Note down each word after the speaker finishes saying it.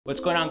What's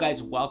going on,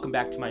 guys? Welcome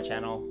back to my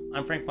channel.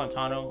 I'm Frank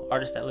Fontano,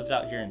 artist that lives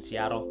out here in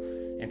Seattle,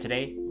 and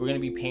today we're going to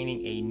be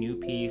painting a new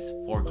piece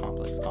for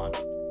ComplexCon.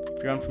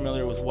 If you're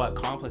unfamiliar with what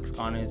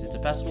ComplexCon is, it's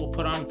a festival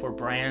put on for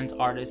brands,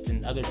 artists,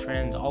 and other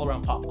trends all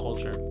around pop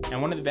culture.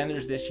 And one of the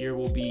vendors this year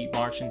will be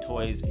Martian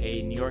Toys,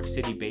 a New York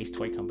City based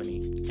toy company,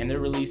 and they're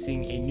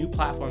releasing a new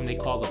platform they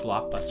call the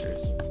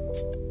blockbusterz.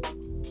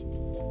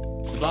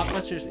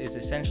 Blockbusterz is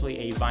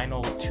essentially a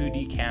vinyl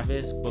 2D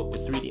canvas but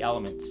with 3D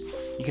elements.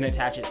 You can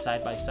attach it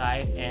side by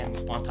side and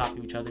on top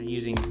of each other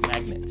using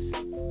magnets.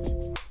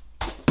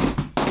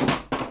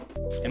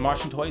 And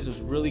Martian Toys was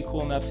really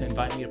cool enough to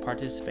invite me to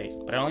participate,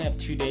 but I only have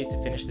 2 days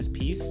to finish this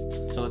piece,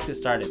 so let's get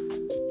started.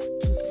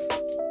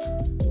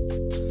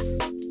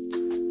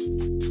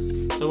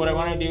 So what I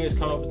want to do is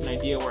come up with an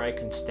idea where I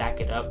can stack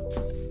it up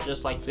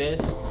just like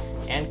this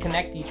and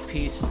connect each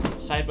piece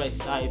side by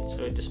side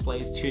so it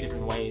displays two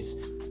different ways.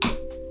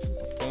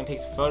 I'm going to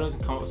take some photos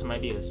and come up with some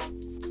ideas.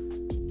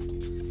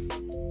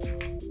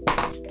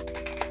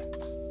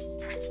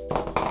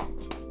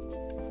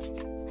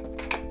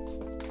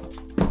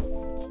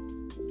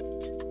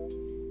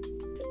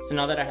 So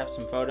now that I have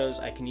some photos,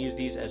 I can use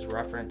these as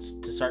reference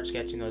to start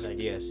sketching those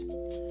ideas.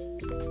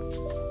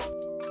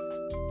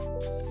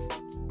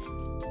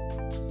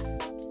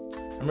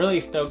 I'm really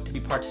stoked to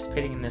be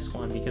participating in this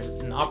one because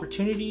it's an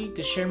opportunity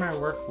to share my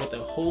work with a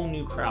whole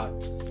new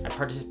crowd. I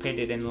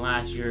participated in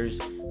last year's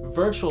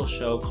virtual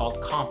show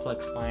called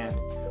Complex Land,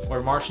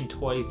 where Martian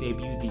Toys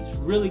debuted these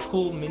really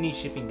cool mini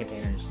shipping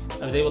containers.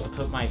 I was able to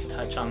put my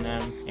touch on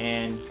them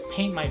and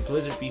paint my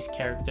Blizzard Beast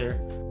character.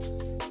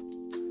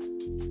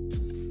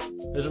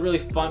 It was a really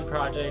fun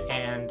project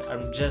and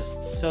I'm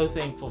just so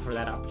thankful for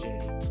that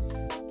opportunity.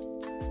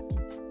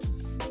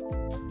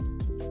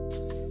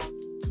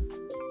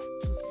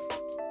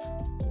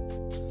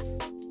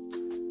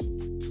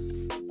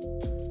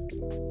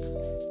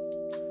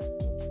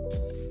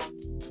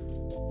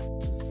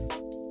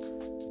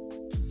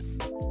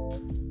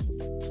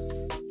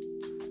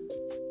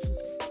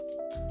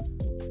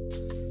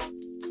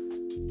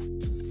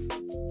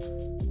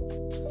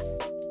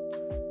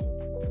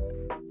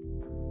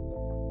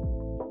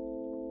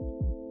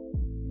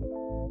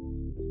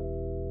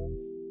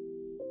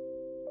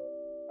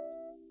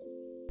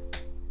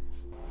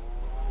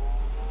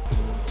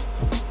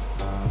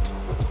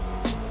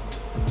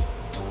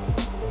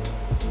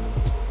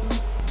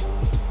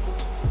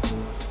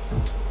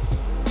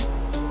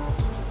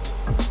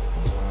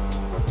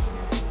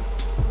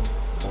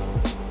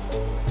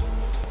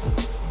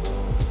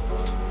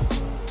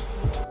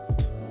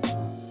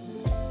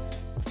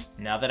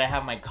 Now that I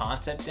have my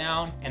concept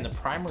down and the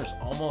primer's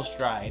almost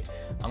dried,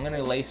 I'm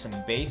gonna lay some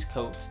base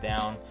coats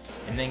down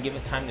and then give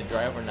it time to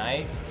dry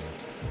overnight.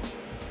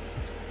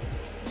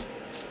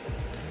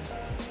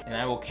 And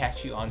I will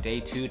catch you on day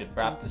 2 to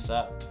wrap this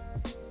up.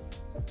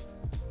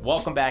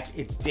 Welcome back,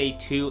 it's day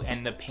 2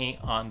 and the paint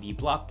on the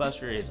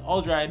blockbuster is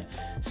all dried.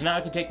 So now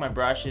I can take my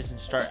brushes and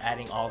start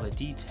adding all the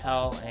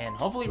detail and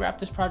hopefully wrap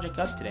this project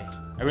up today.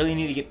 I really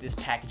need to get this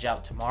package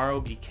out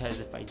tomorrow because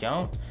if I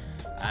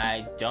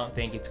don't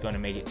think it's going to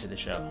make it to the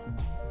show.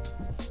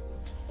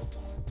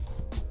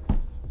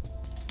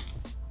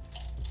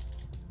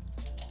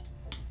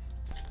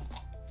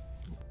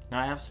 Now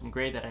I have some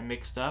gray that I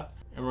mixed up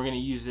and we're going to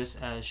use this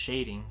as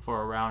shading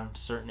for around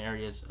certain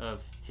areas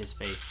of his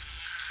face.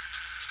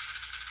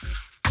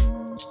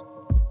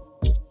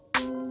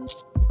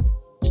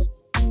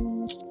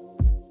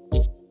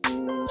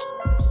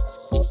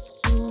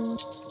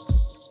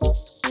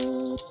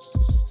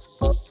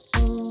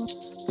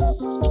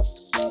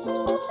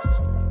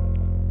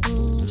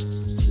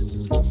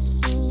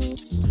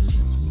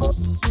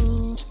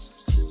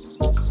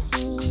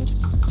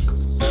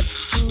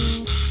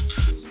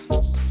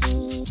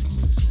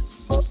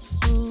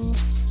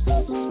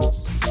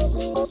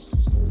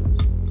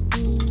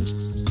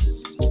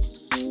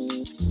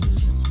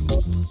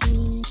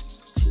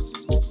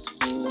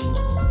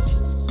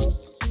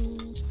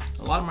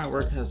 A lot of my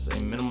work has a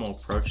minimal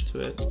approach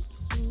to it.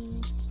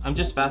 I'm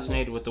just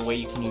fascinated with the way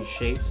you can use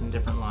shapes and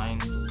different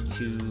lines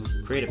to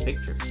create a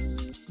picture.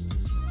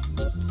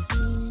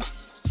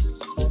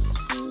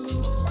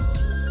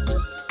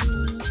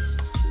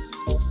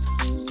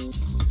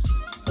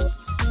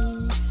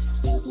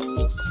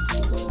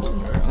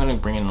 I'm going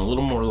to bring in a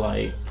little more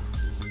light.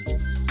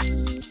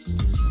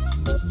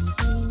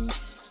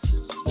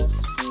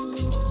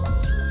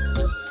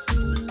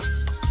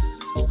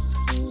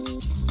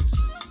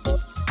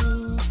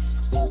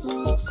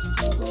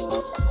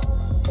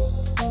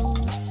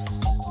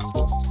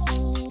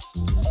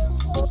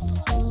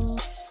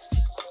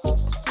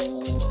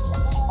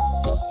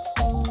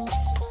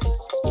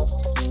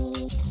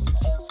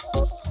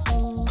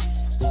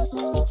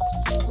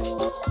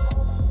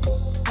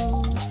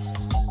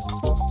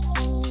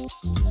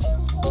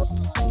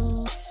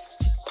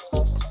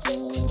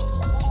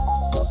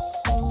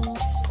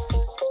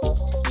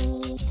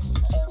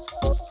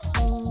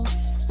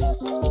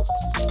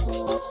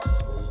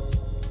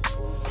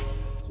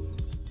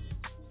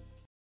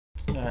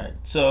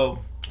 So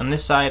on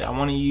this side, I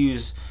want to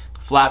use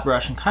flat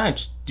brush and kind of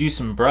just do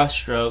some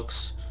brush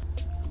strokes.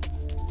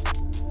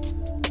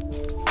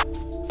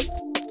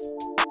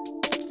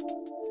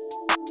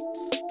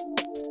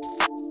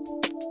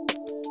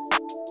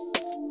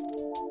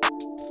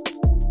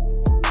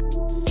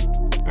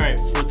 Alright,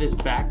 for this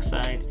back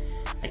side,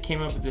 I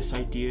came up with this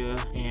idea,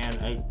 and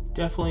I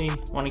definitely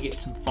want to get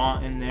some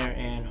font in there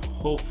and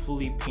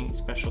hopefully paint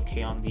Special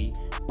K on the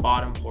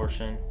bottom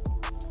portion.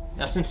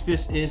 Now, since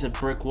this is a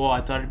brick wall, I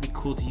thought it'd be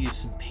cool to use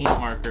some paint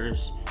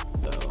markers.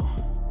 So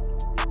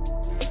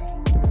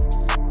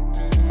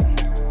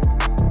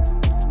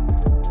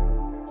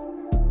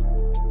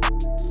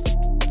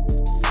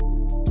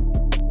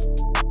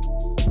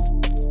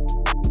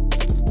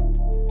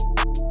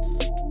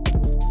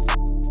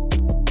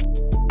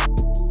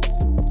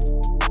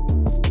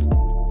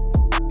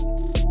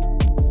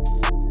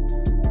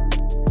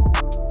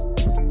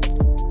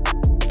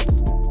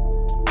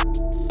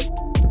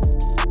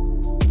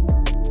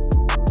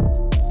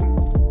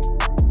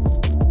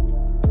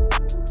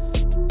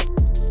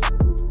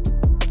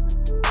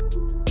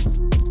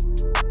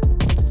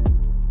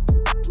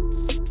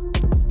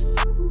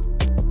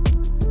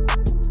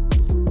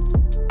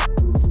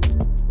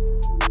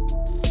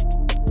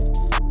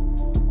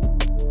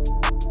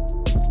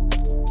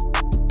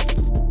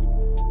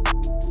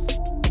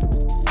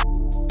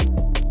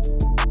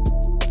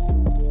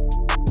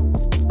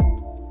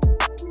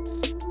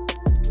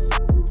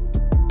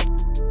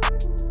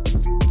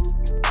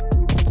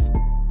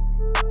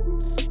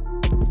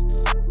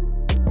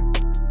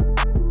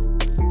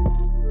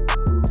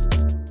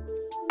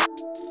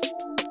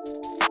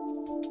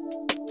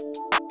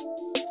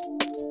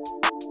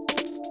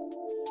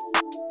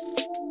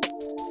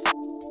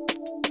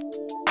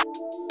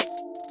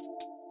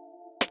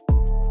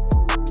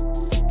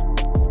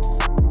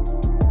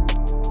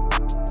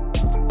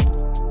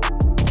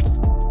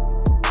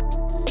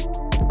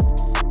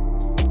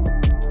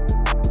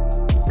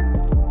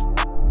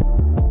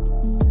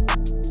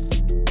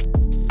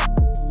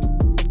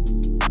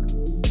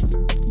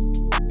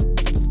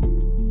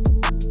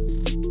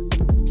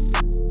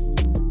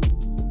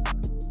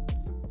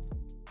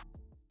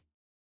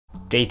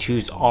day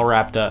 2's all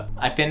wrapped up.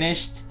 I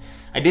finished.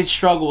 I did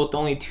struggle with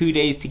only 2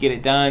 days to get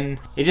it done.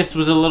 It just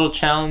was a little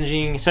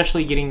challenging,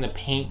 especially getting the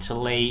paint to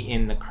lay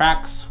in the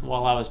cracks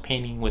while I was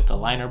painting with the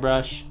liner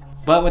brush.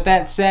 But with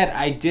that said,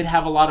 I did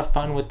have a lot of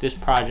fun with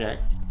this project.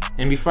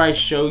 And before I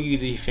show you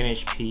the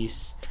finished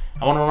piece,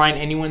 I want to remind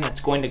anyone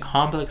that's going to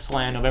Complex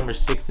Land November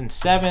 6th and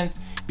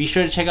 7th, be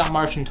sure to check out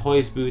Martian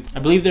Toys booth. I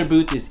believe their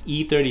booth is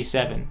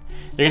E37.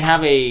 They're gonna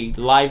have a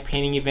live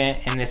painting event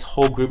and this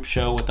whole group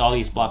show with all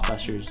these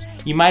blockbusters.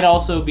 You might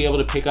also be able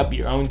to pick up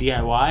your own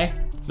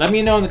DIY. Let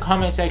me know in the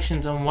comment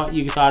sections on what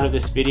you thought of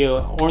this video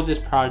or this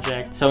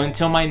project. So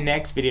until my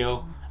next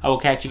video, I will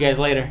catch you guys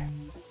later.